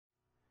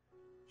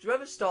Do you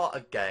ever start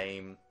a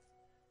game,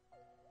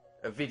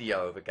 a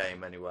video of a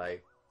game anyway,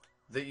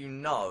 that you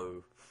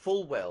know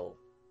full well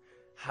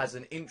has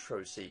an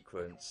intro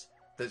sequence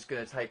that's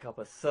going to take up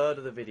a third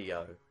of the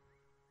video?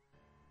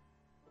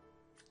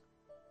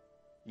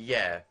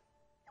 Yeah.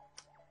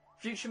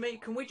 Future me,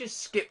 can we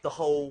just skip the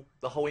whole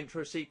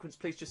intro sequence,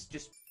 please?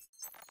 Just.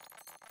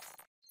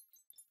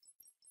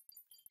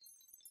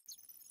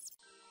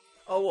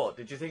 Oh, what?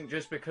 Did you think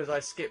just because I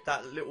skipped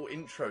that little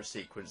intro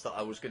sequence that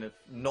I was going to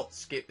not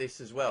skip this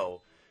as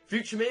well?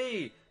 Future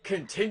me,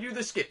 continue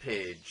the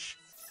skippage.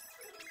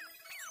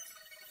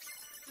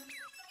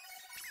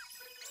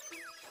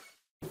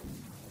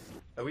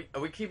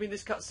 Are we keeping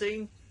this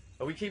cutscene?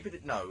 Are we keeping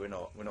it? No, we're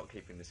not. We're not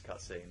keeping this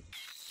cutscene.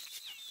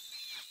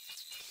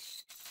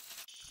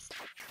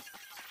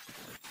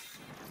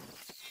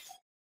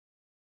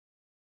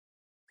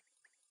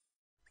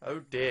 Oh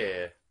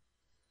dear.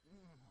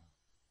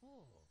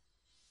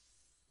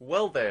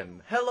 Well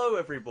then, hello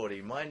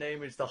everybody, my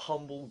name is the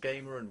Humble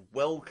Gamer and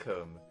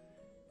welcome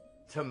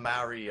to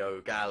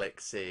Mario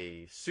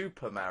Galaxy.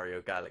 Super Mario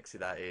Galaxy,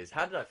 that is.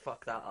 How did I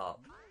fuck that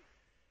up?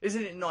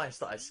 Isn't it nice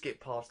that I skipped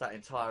past that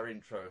entire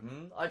intro,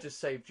 I just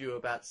saved you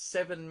about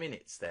 7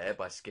 minutes there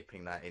by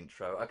skipping that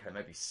intro. Okay,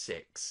 maybe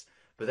 6,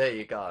 but there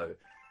you go.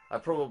 I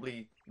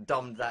probably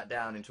dumbed that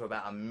down into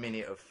about a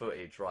minute of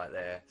footage right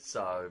there,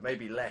 so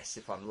maybe less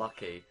if I'm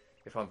lucky,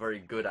 if I'm very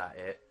good at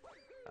it.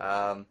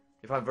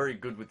 If I'm very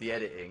good with the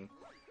editing.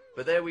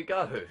 But there we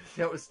go.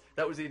 That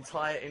was the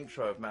entire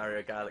intro of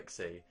Mario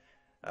Galaxy.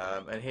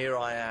 And here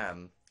I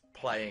am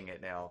playing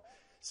it now.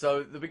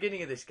 So the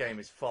beginning of this game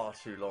is far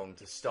too long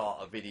to start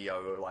a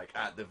video like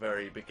at the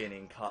very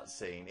beginning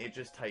cutscene. It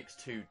just takes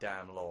too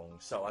damn long.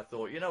 So I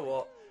thought, you know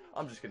what?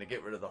 I'm just going to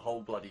get rid of the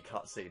whole bloody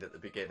cutscene at the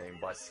beginning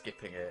by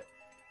skipping it.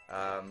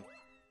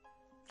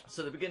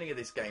 So the beginning of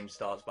this game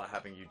starts by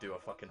having you do a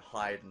fucking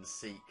hide and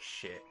seek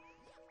shit.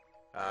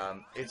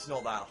 It's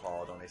not that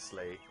hard,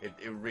 honestly. It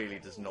really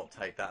does not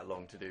take that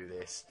long to do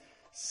this.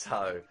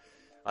 So,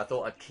 I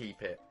thought I'd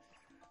keep it.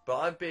 But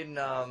I've been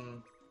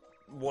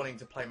wanting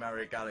to play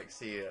Mario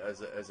Galaxy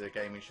as a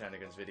Gaming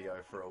Shenanigans video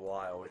for a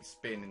while. It's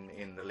been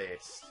in the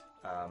list.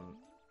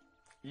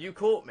 You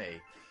caught me.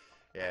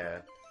 Yeah.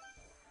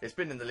 It's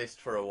been in the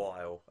list for a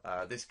while.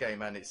 This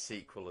game and its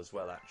sequel as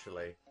well,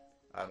 actually.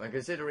 And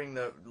considering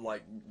that,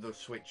 like, the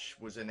Switch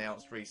was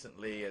announced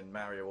recently and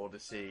Mario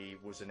Odyssey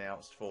was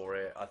announced for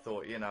it, I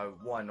thought, you know,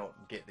 why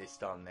not get this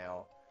done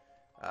now?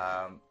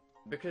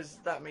 Because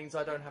that means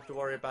I don't have to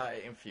worry about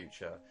it in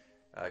future.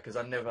 Because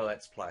I'm never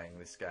Let's Playing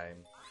this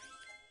game.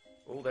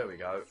 Oh, there we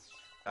go.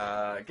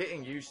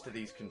 Getting used to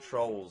these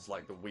controls,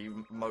 like the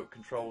Wii remote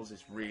controls,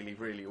 is really,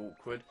 really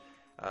awkward.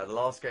 The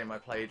last game I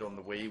played on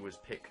the Wii was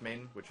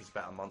Pikmin, which was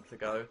about a month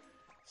ago.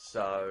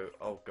 So,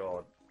 oh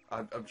god.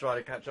 I'm trying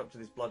to catch up to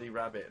this bloody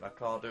rabbit and I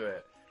can't do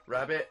it.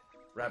 Rabbit,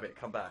 rabbit,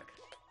 come back.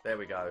 There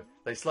we go.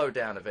 They slow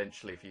down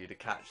eventually for you to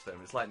catch them.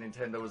 It's like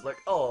Nintendo was like,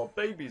 oh,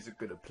 babies are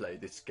gonna play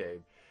this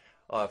game.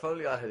 Oh, if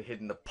only I had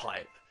hidden the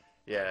pipe.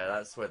 Yeah,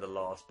 that's where the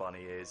last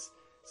bunny is.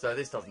 So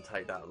this doesn't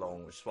take that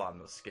long, which is why I'm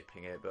not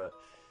skipping it. But,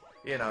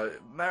 you know,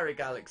 Mario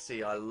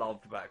Galaxy I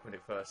loved back when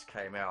it first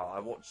came out. I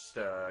watched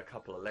a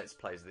couple of Let's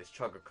Plays of this.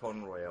 Chugga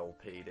Conroy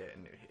LP'd it,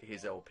 and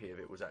his LP of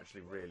it was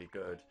actually really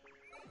good.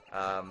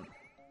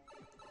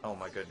 Oh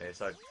my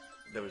goodness,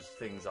 there was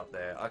things up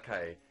there.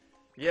 Okay.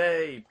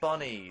 Yay,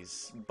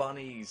 bunnies.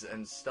 Bunnies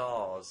and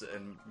stars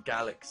and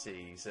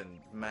galaxies and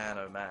man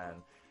oh man.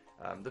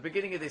 The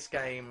beginning of this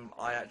game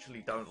I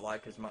actually don't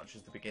like as much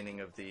as the beginning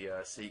of the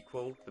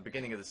sequel. The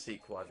beginning of the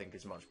sequel I think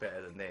is much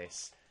better than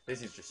this.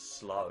 This is just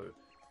slow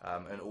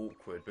and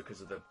awkward because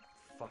of the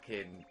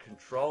fucking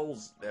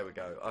controls. There we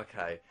go.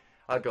 Okay.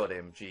 I got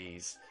him,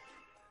 jeez.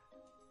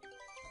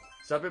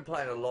 So I've been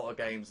playing a lot of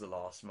games the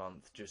last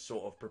month, just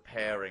sort of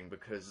preparing,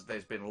 because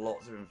there's been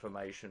lots of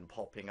information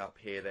popping up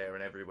here, there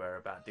and everywhere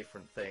about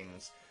different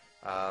things.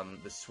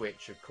 The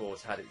Switch, of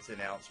course, had its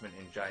announcement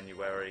in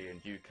January,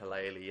 and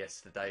Ukulele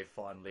yesterday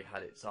finally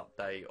had its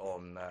update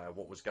on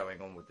what was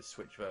going on with the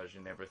Switch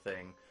version and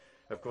everything.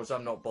 Of course,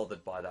 I'm not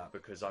bothered by that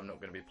because I'm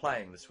not going to be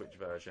playing the Switch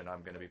version,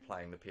 I'm going to be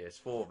playing the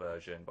PS4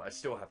 version, but I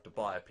still have to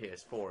buy a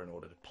PS4 in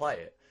order to play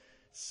it.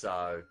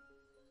 So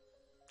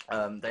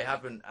they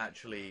haven't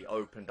actually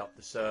opened up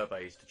the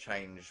surveys to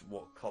change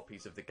what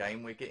copies of the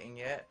game we're getting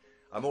yet.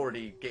 I'm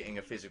already getting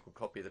a physical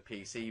copy of the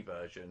PC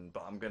version,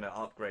 but I'm going to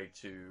upgrade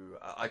to...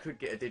 I could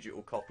get a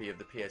digital copy of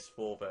the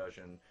PS4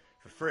 version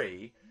for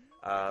free,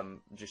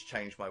 just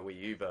change my Wii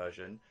U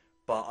version,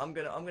 but I'm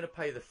gonna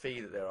pay the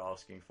fee that they're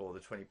asking for, the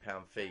 £20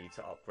 fee,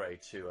 to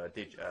upgrade to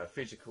a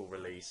physical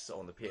release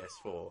on the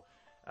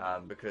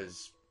PS4,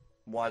 because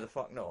why the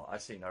fuck not? I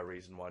see no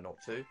reason why not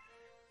to.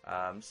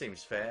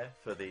 Seems fair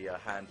for the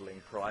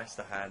handling price,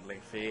 the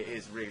handling fee. It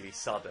is really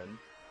sudden,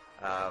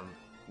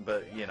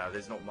 but you know,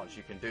 there's not much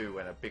you can do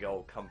when a big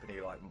old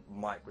company like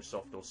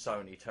Microsoft or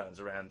Sony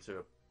turns around to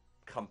a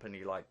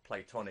company like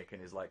Platonic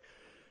and is like,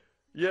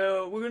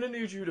 yeah, we're gonna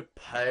need you to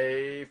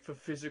pay for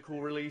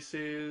physical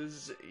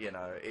releases. You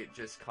know, it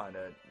just kind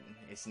of,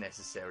 it's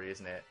necessary,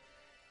 isn't it?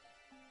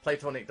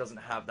 Playtonic doesn't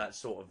have that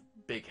sort of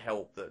big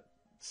help that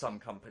some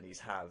companies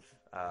have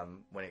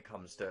when it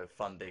comes to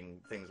funding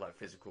things like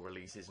physical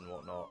releases and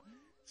whatnot.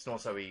 It's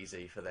not so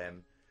easy for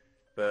them.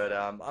 But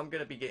I'm going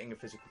to be getting a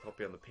physical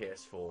copy on the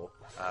PS4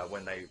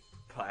 when they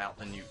put out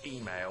the new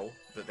email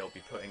that they'll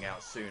be putting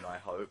out soon, I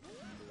hope.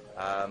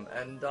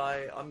 And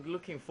I'm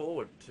looking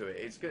forward to it.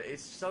 It's good.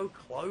 It's so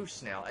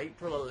close now,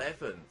 April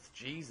 11th.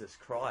 Jesus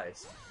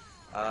Christ.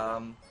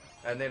 And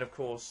then, of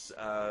course,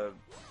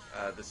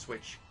 the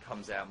Switch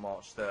comes out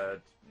March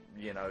 3rd.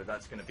 You know,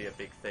 that's going to be a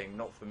big thing.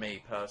 Not for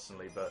me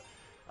personally, but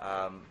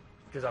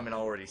because I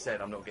already said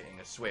I'm not getting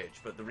a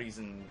Switch. But the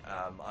reason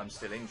I'm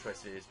still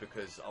interested is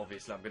because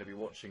obviously I'm going to be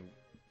watching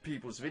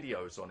people's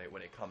videos on it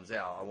when it comes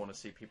out. I want to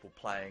see people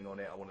playing on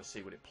it. I want to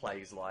see what it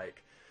plays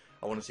like.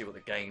 I want to see what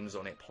the games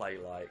on it play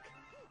like.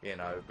 You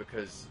know,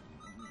 because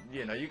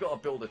you know, you got to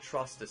build a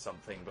trust to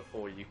something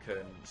before you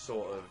can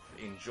sort of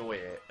enjoy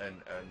it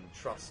and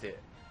trust it.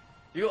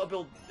 You got to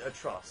build a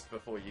trust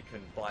before you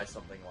can buy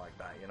something like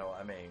that. You know what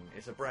I mean?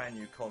 It's a brand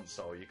new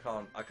console.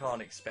 I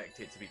can't expect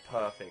it to be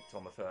perfect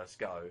on the first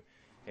go.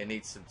 It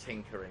needs some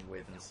tinkering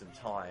with and some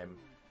time.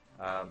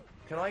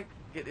 Can I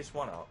get this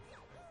one up?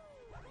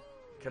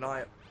 Can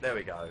I? There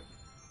we go.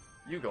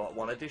 You got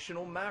one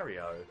additional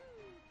Mario.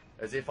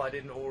 As if I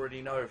didn't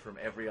already know from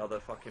every other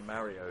fucking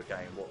Mario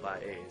game what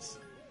that is.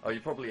 Oh, you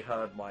probably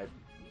heard my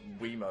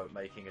Wiimote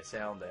making a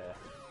sound there.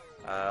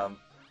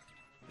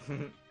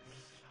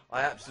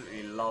 I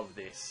absolutely love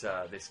this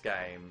this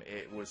game.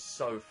 It was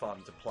so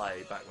fun to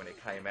play back when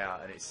it came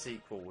out, and its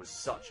sequel was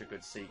such a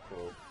good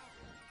sequel.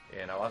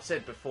 You know, I've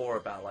said before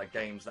about like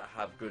games that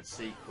have good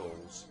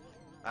sequels,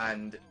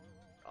 and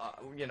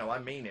you know, I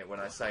mean it when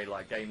I say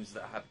like games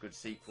that have good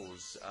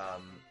sequels.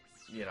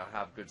 You know,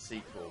 have good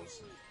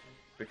sequels,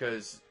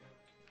 because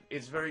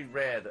it's very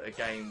rare that a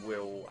game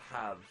will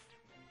have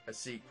a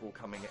sequel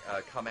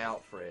come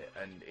out for it,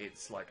 and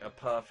it's like a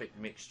perfect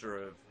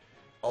mixture of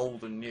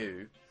old and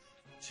new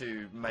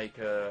to make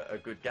a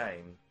good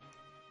game.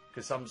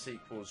 Because some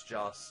sequels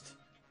just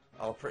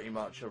are pretty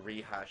much a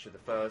rehash of the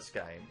first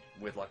game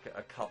with like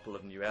a couple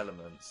of new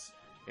elements.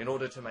 In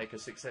order to make a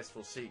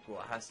successful sequel,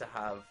 it has to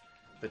have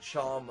the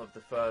charm of the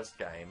first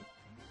game,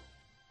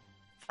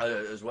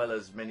 as well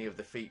as many of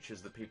the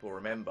features that people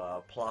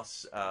remember,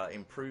 plus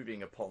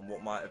improving upon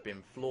what might have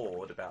been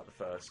flawed about the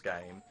first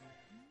game,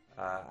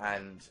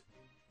 and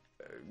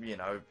you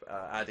know,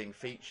 adding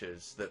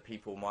features that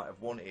people might have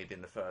wanted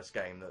in the first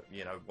game that,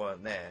 you know,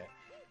 weren't there,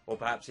 or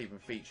perhaps even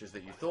features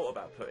that you thought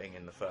about putting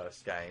in the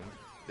first game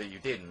that you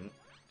didn't,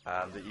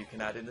 that you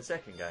can add in the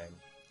second game.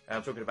 And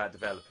I'm talking about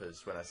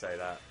developers when I say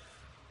that.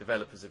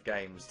 Developers of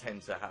games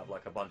tend to have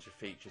like a bunch of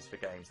features for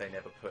games they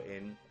never put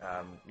in,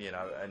 you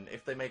know, and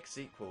if they make a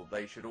sequel,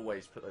 they should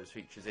always put those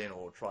features in,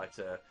 or try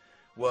to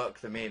work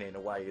them in a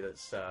way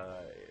that's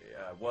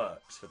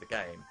works for the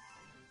game.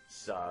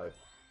 So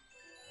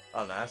I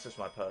don't know, that's just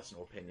my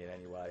personal opinion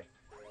anyway.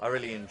 I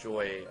really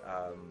enjoy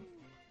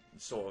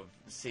sort of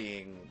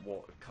seeing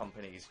what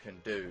companies can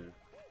do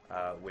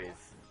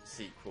with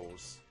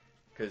sequels,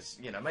 because,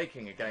 you know,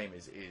 making a game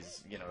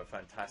is, you know, a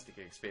fantastic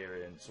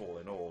experience all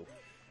in all.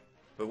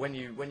 But when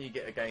you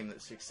get a game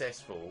that's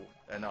successful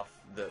enough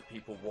that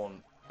people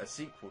want a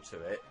sequel to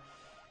it,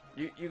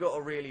 you got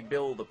to really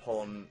build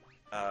upon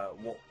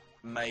what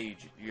made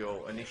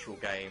your initial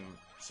game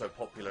so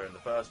popular in the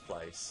first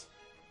place,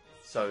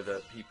 so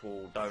that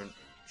people don't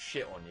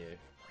shit on you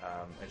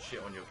and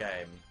shit on your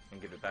game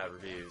and give it bad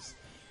reviews.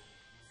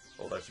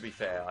 Although, to be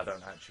fair, I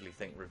don't actually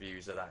think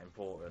reviews are that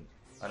important.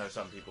 I know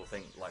some people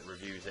think like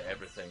reviews are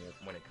everything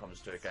when it comes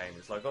to a game.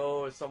 It's like,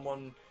 oh, if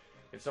someone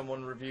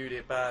reviewed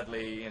it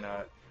badly, you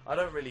know. I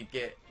don't really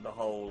get the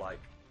whole like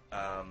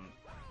I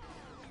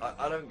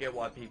don't get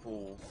why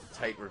people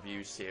take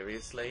reviews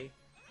seriously,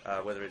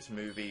 whether it's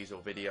movies or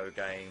video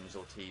games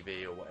or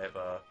TV or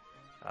whatever.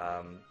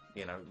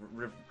 You know,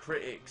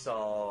 critics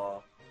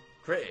are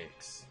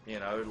critics, you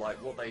know,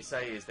 like what they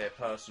say is their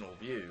personal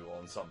view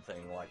on something.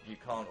 Like, you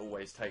can't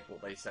always take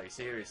what they say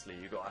seriously.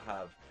 You've got to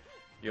have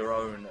your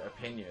own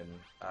opinion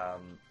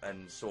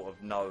and sort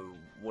of know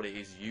what it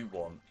is you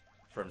want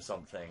from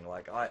something.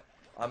 Like,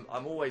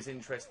 I'm always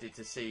interested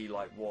to see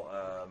like what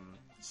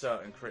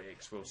certain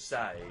critics will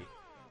say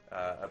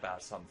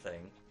about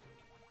something,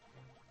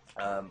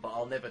 but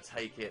I'll never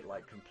take it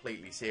like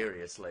completely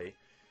seriously.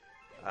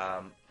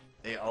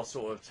 I'll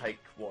sort of take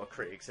what a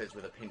critic says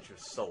with a pinch of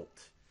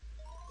salt.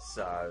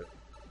 So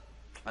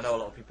I know a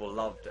lot of people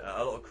loved,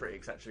 a lot of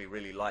critics actually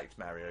really liked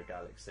Mario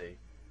Galaxy.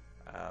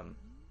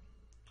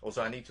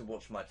 Also, I need to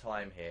watch my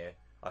time here.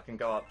 I can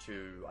go up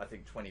to, I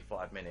think,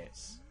 25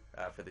 minutes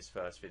for this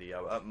first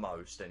video, at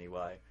most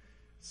anyway.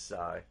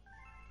 So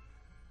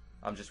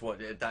I'm just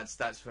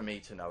that's for me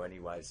to know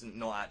anyway. It's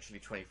not actually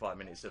 25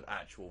 minutes of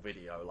actual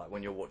video. Like,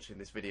 when you're watching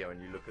this video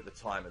and you look at the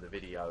time of the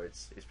video,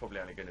 it's probably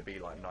only going to be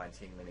like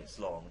 19 minutes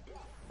long.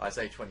 I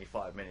say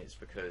 25 minutes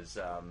because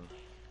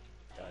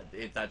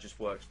that just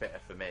works better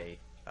for me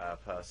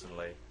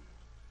personally.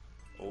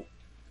 Oh,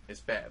 it's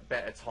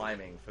better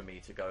timing for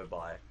me to go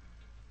by.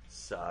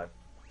 So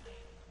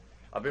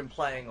I've been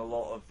playing a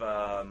lot of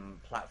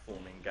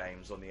platforming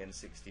games on the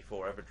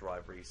N64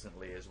 Everdrive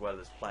recently, as well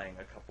as playing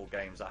a couple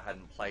games I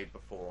hadn't played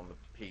before on the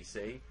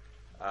PC,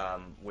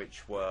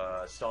 which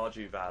were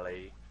Stardew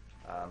Valley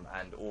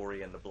and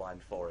Ori and the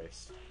Blind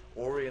Forest.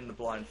 Ori and the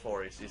Blind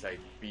Forest is a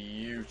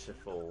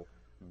beautiful,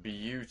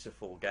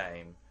 beautiful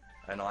game,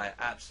 and I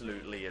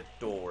absolutely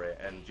adore it.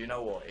 And do you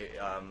know what?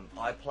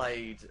 I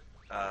played,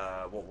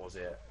 what was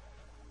it?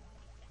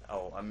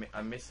 Oh,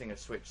 I'm missing a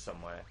switch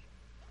somewhere.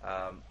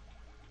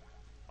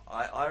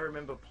 I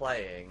remember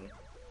playing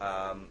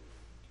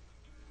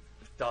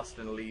Dust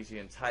and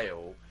Elysian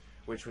Tale,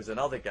 which was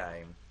another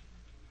game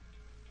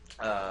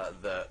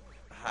that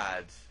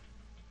had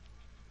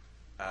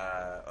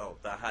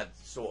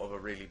sort of a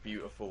really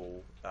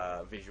beautiful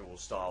visual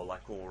style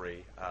like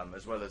Ori,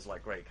 as well as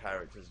like great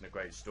characters and a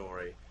great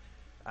story.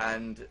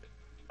 And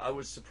I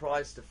was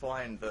surprised to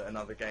find that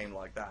another game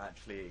like that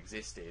actually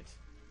existed.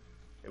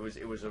 It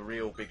was a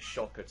real big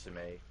shocker to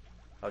me.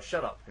 Oh,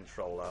 shut up,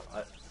 controller.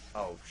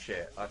 Oh,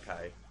 shit.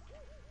 Okay.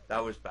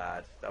 That was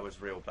bad. That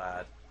was real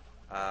bad.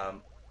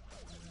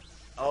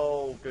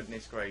 Oh,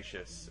 goodness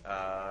gracious.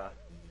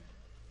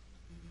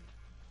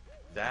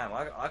 Damn,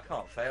 I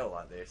can't fail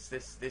like this.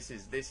 This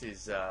is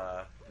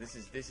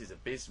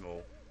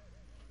abysmal.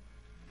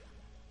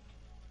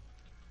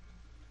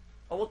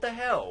 Oh, what the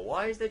hell?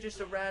 Why is there just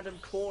a random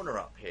corner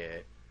up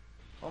here?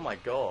 Oh my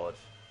god.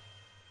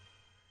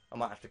 I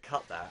might have to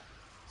cut that.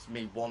 It's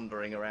me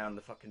wandering around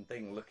the fucking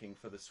thing looking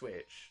for the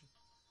switch.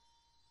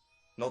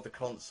 Not the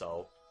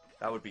console.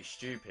 That would be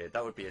stupid.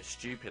 That would be a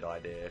stupid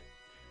idea.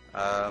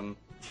 I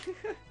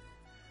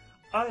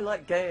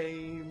like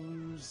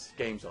games.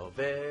 Games are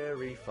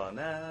very fun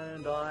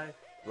and I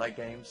like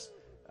games.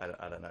 I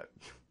don't know.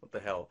 What the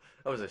hell?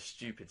 That was a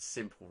stupid,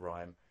 simple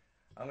rhyme.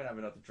 I'm going to have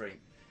another drink.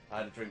 I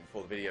had a drink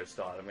before the video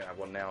started. I'm going to have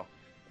one now.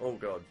 Oh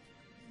god.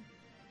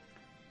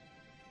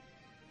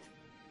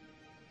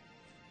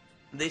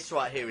 This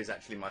right here is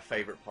actually my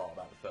favourite part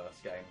about the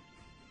first game.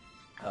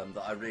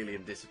 That I really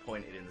am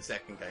disappointed in the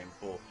second game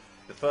for.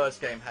 The first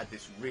game had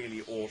this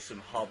really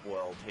awesome hub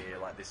world here,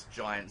 like this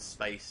giant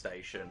space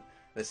station.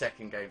 The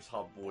second game's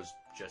hub was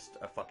just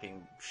a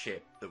fucking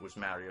ship that was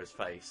Mario's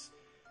face.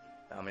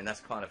 I mean, that's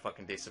kind of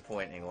fucking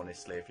disappointing,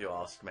 honestly, if you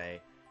ask me.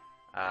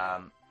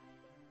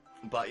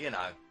 But, you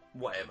know,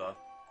 whatever.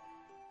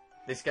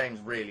 This game's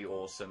really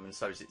awesome, and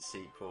so's its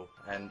sequel.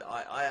 And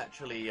I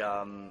actually,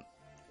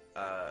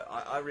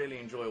 I really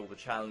enjoy all the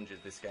challenges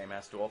this game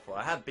has to offer.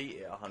 I have beat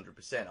it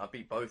 100%. I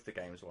beat both the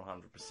games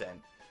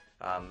 100%.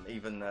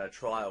 Even the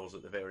trials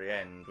at the very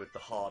end with the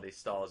hardest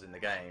stars in the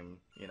game,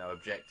 you know,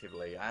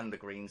 objectively, and the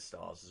green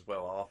stars as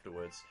well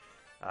afterwards.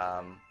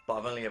 But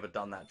I've only ever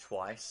done that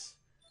twice.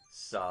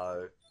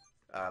 So,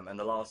 and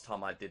the last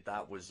time I did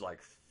that was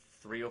like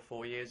 3 or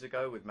 4 years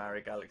ago with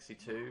Mario Galaxy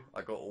 2.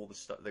 I got all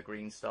the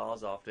green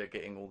stars after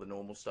getting all the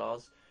normal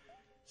stars.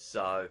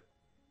 So,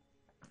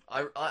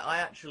 I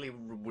actually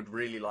would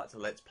really like to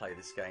Let's Play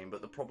this game,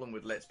 but the problem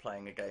with Let's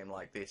Playing a game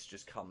like this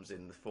just comes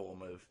in the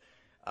form of,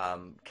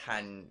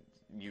 can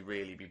you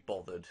really be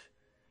bothered?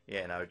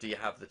 You know, do you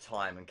have the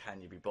time and can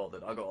you be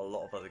bothered? I've got a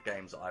lot of other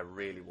games that I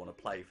really want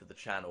to play for the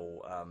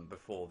channel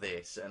before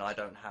this, and I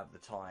don't have the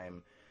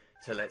time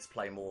to Let's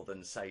Play more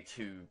than, say,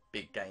 2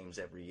 big games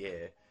every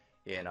year.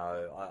 You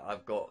know,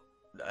 I've got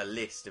a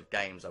list of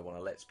games I want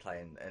to Let's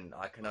Play, and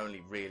I can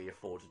only really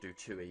afford to do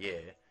 2 a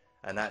year,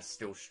 and that's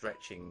still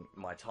stretching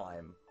my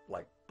time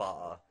like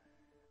butter.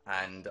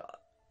 And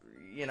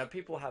you know,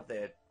 people have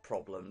their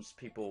problems.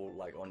 People,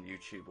 like, on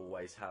YouTube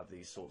always have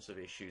these sorts of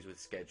issues with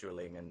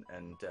scheduling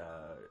and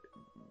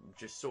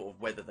just sort of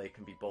whether they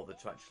can be bothered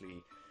to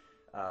actually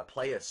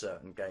play a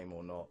certain game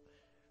or not.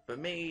 But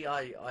me,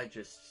 I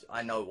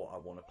know what I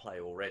want to play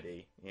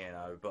already, you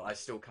know, but I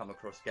still come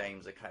across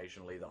games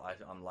occasionally that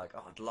I'm like,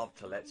 oh, I'd love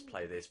to Let's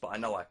Play this, but I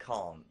know I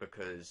can't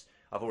because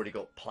I've already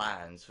got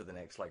plans for the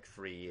next, like,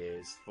 3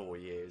 years, 4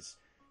 years.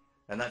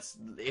 And that's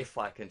if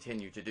I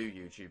continue to do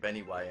YouTube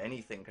anyway.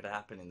 Anything could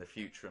happen in the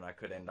future and I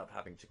could end up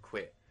having to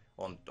quit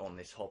on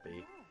this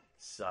hobby.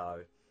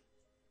 So,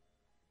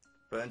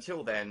 but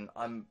until then,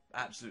 I'm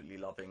absolutely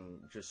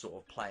loving just sort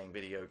of playing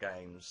video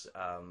games,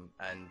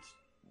 and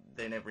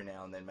then every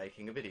now and then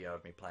making a video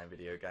of me playing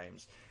video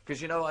games.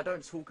 Because, you know, I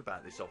don't talk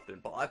about this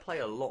often, but I play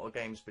a lot of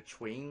games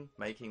between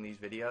making these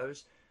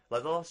videos.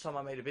 Like, the last time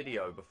I made a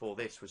video before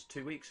this was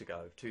 2 weeks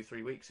ago,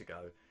 2-3 weeks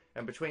ago.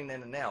 And between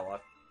then and now,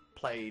 I've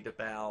played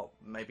about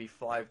maybe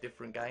 5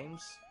 different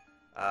games,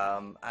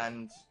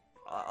 and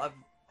I've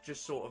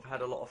just sort of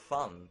had a lot of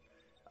fun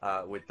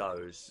with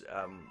those,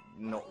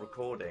 not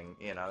recording,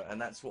 you know, and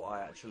that's what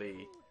I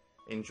actually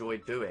enjoy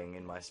doing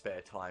in my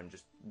spare time,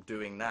 just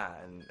doing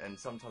that, and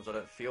sometimes I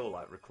don't feel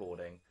like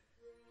recording.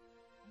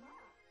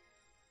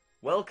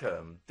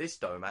 Welcome. This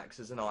dome acts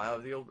as an eye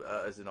of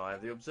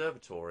the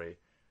observatory.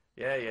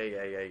 Yeah.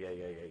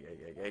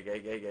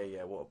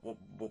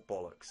 What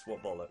bollocks?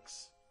 What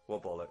bollocks?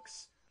 What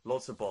bollocks?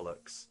 Lots of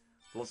bollocks.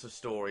 Lots of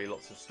story,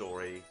 lots of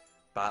story.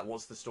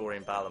 What's the story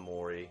in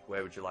Balamory?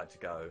 Where would you like to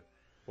go?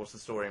 What's the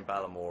story in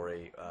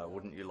Balamory?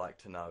 Wouldn't you like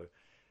to know?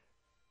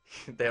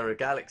 there are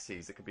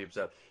galaxies that can be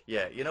observed.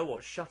 Yeah, you know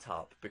what? Shut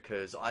up,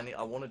 because I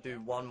want to do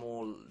one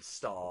more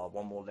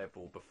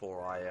level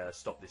before I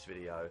stop this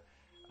video.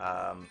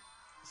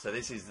 So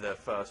this is the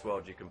first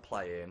world you can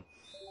play in.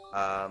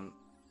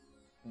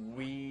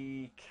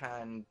 We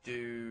can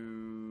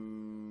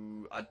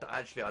do...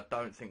 Actually, I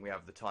don't think we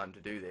have the time to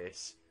do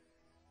this.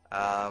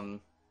 Man,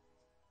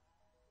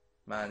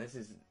 this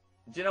is...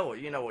 Do you know what?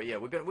 You know what? Yeah,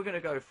 we're gonna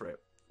go for it.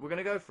 We're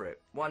gonna go for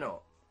it. Why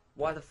not?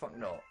 Why the fuck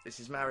not? This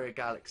is Mario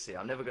Galaxy.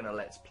 I'm never gonna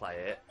let's play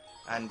it,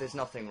 and there's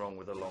nothing wrong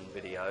with a long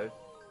video,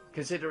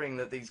 considering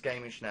that these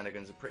gaming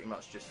shenanigans are pretty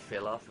much just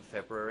filler for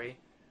February.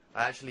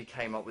 I actually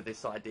came up with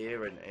this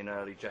idea in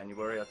early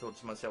January. I thought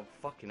to myself,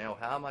 fucking hell,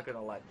 how am I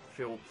gonna like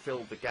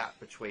fill the gap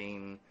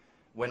between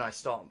when I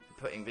start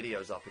putting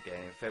videos up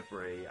again in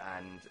February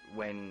and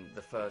when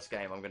the first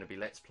game I'm gonna be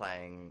let's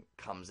playing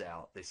comes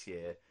out this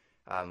year,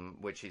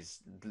 which is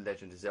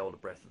Legend of Zelda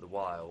Breath of the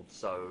Wild.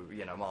 So,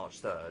 you know, March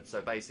 3rd.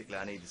 So basically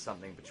I needed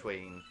something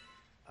between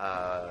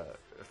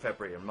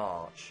February and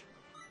March,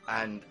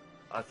 and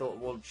I thought,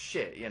 well,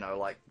 shit, you know,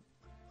 like,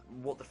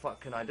 what the fuck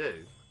can I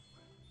do?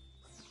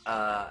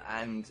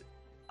 And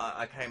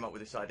I came up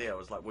with this idea. I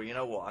was like, well, you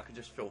know what, I could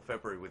just fill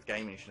February with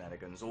gaming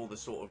shenanigans. All the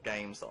sort of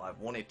games that I've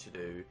wanted to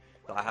do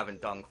that I haven't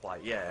done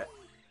quite yet,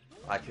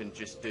 I can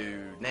just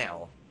do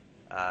now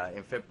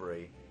in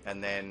February,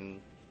 and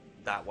then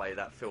that way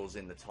that fills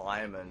in the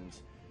time, and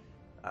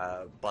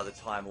by the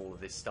time all of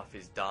this stuff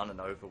is done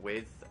and over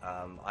with,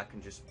 I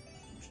can just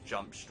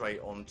jump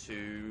straight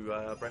onto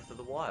Breath of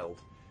the Wild.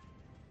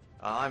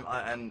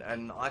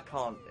 And I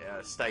can't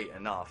state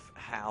enough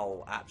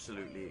how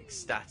absolutely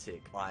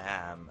ecstatic I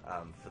am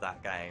for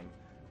that game.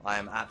 I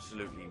am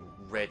absolutely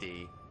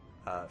ready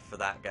for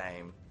that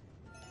game.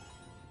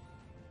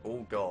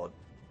 Oh God.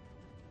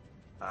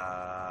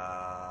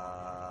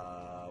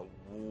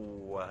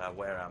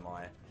 Where am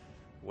I?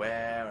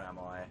 Where am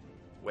I?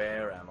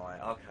 Where am I?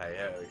 Okay,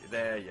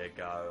 there you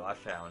go. I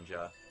found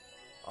you.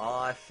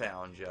 I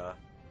found you.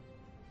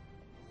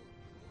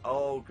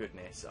 Oh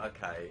goodness.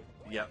 Okay.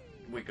 Yep.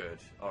 We're good.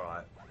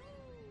 Alright.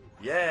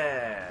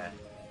 Yeah!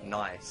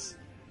 Nice.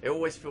 It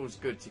always feels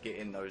good to get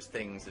in those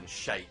things and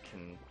shake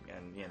and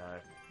you know,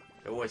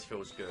 it always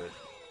feels good.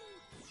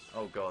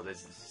 Oh God,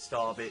 there's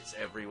star bits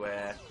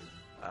everywhere.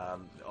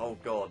 Oh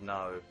God,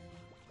 no.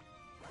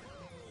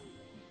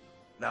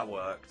 That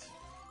worked.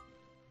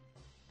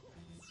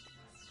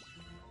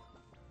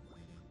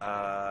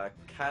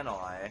 Can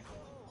I?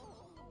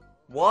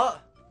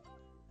 What?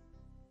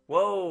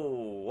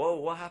 Whoa, whoa,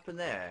 what happened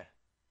there?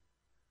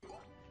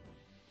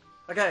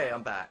 Okay,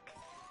 I'm back.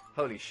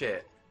 Holy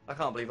shit. I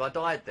can't believe I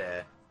died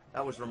there.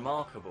 That was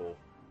remarkable.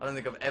 I don't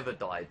think I've ever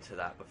died to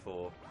that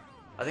before.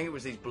 I think it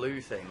was these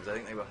blue things. I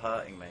think they were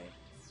hurting me.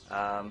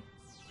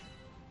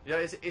 You know,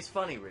 it's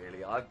funny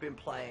really. I've been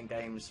playing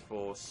games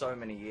for so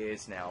many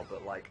years now,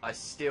 but like I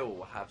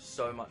still have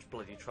so much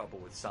bloody trouble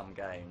with some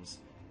games.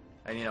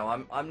 And you know,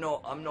 I'm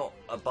not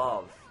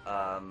above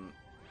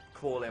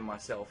calling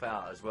myself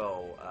out as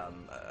well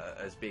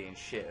as being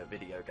shit at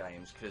video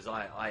games, because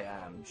I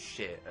am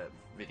shit at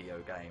video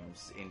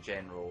games in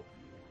general.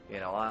 You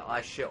know,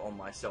 I shit on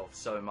myself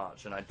so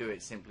much, and I do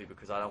it simply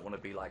because I don't want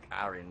to be like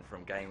Aaron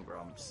from Game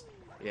Grumps.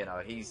 You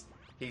know, he's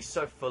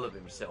so full of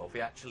himself.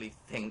 He actually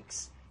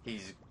thinks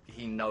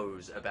he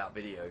knows about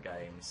video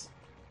games.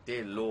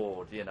 Dear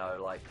Lord, you know,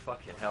 like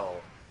fucking hell,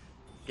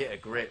 get a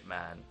grip,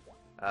 man.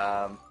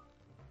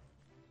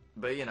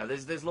 But you know,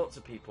 there's lots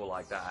of people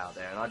like that out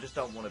there, and I just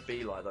don't want to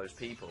be like those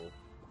people.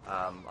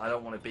 I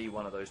don't want to be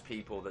one of those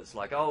people that's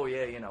like, oh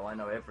yeah, you know, I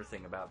know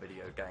everything about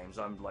video games.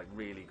 I'm like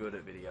really good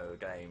at video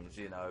games,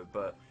 you know.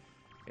 But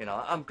you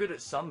know, I'm good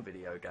at some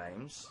video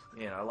games.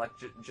 You know, like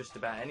just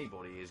about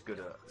anybody is good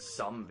at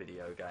some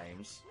video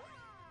games.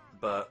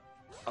 But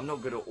I'm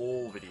not good at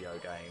all video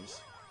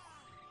games.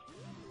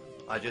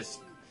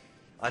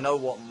 I know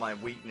what my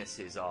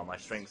weaknesses are, my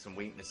strengths and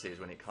weaknesses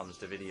when it comes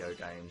to video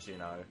games, you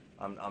know.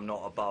 I'm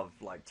not above,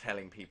 like,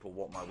 telling people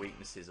what my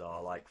weaknesses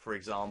are. Like, for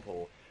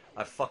example,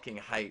 I fucking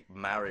hate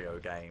Mario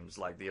games,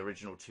 like the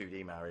original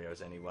 2D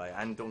Marios anyway,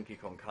 and Donkey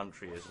Kong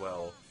Country as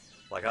well.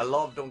 Like, I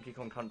love Donkey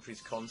Kong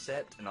Country's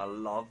concept, and I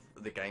love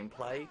the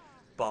gameplay,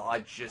 but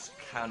I just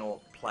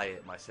cannot play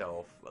it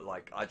myself.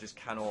 Like, I just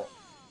cannot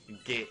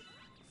get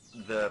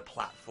the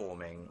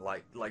platforming.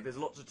 Like there's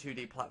lots of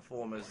 2D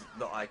platformers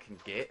that I can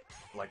get,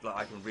 like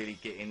I can really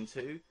get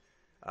into,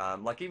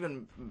 like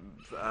even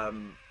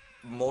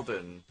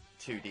modern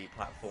 2D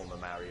platformer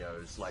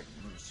Marios, like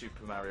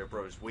Super Mario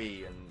Bros.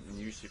 Wii and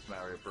New Super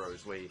Mario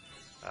Bros. Wii,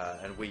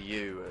 and Wii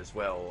U as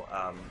well.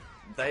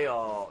 They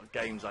are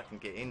games I can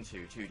get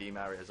into, 2D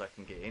Marios I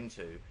can get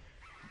into,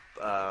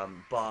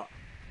 but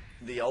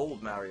the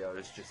old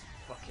Marios just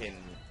fucking,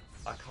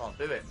 I can't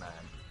do it, man.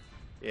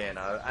 You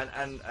know,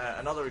 and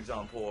another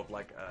example of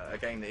like a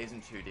game that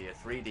isn't 2D, a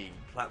 3D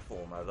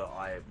platformer that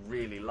I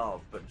really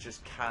love but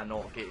just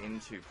cannot get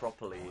into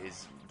properly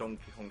is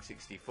Donkey Kong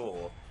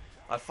 64.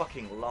 I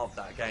fucking love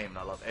that game and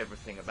I love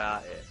everything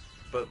about it.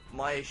 But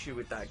my issue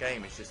with that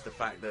game is just the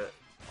fact that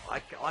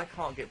I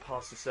can't get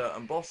past a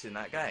certain boss in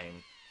that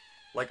game.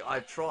 Like,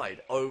 I've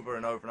tried over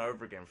and over and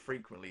over again,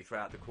 frequently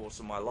throughout the course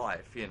of my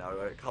life. You know,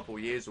 a couple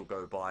of years will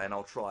go by and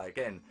I'll try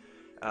again.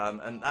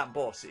 And that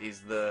boss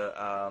is the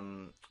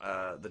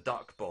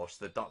duck boss,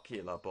 the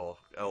duckula boss,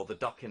 or the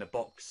duck in a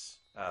box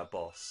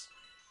boss.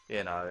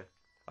 You know,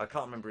 I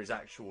can't remember his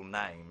actual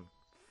name.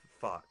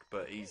 Fuck,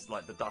 but he's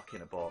like the duck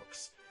in a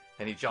box,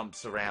 and he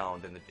jumps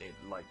around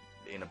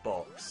in a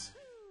box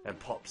and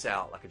pops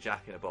out like a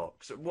jack in a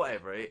box.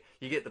 Whatever,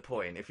 you get the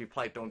point. If you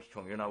played Donkey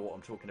Kong, you know what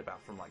I'm talking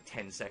about from like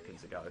 10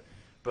 seconds ago.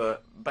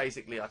 But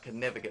basically, I can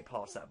never get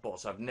past that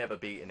boss. I've never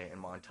beaten it in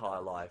my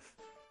entire life.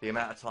 The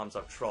amount of times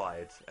I've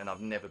tried and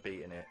I've never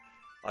beaten it,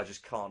 I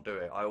just can't do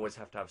it. I always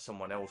have to have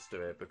someone else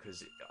do it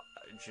because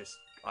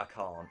I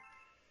can't.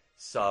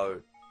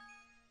 So,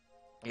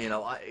 you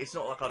know, it's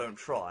not like I don't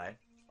try.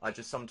 I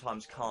just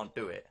sometimes can't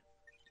do it.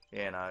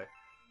 You know.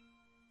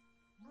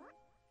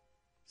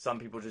 Some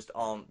people just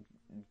aren't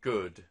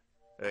good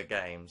at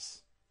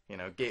games. You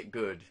know, get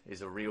good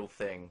is a real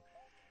thing.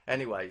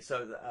 Anyway,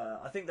 so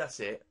I think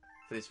that's it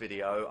for this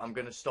video. I'm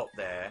going to stop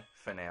there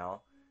for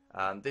now.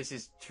 This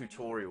is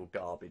tutorial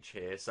garbage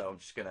here, so I'm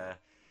just going to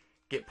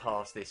get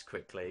past this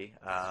quickly.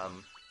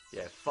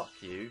 Yeah, fuck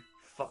you.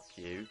 Fuck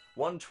you.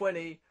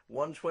 120.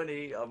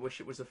 120. I wish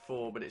it was a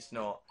 4, but it's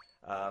not.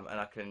 And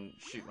I can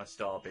shoot my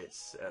star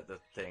bits at the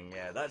thing.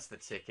 Yeah, that's the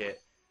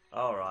ticket.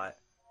 Alright.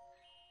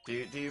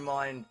 Do you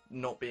mind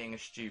not being a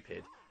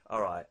stupid?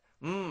 Alright.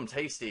 Mmm,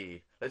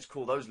 tasty. Let's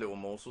call those little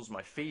morsels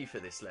my fee for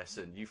this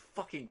lesson. You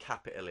fucking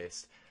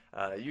capitalist.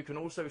 You can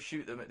also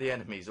shoot them at the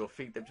enemies or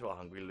feed them to a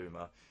hungry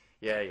luma.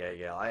 Yeah.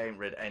 I ain't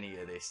read any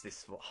of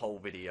this whole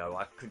video.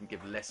 I couldn't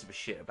give less of a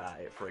shit about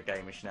it for a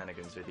Game of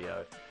Shenanigans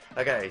video.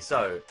 Okay,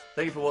 so,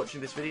 thank you for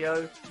watching this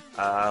video.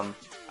 And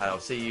I'll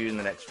see you in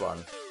the next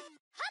one.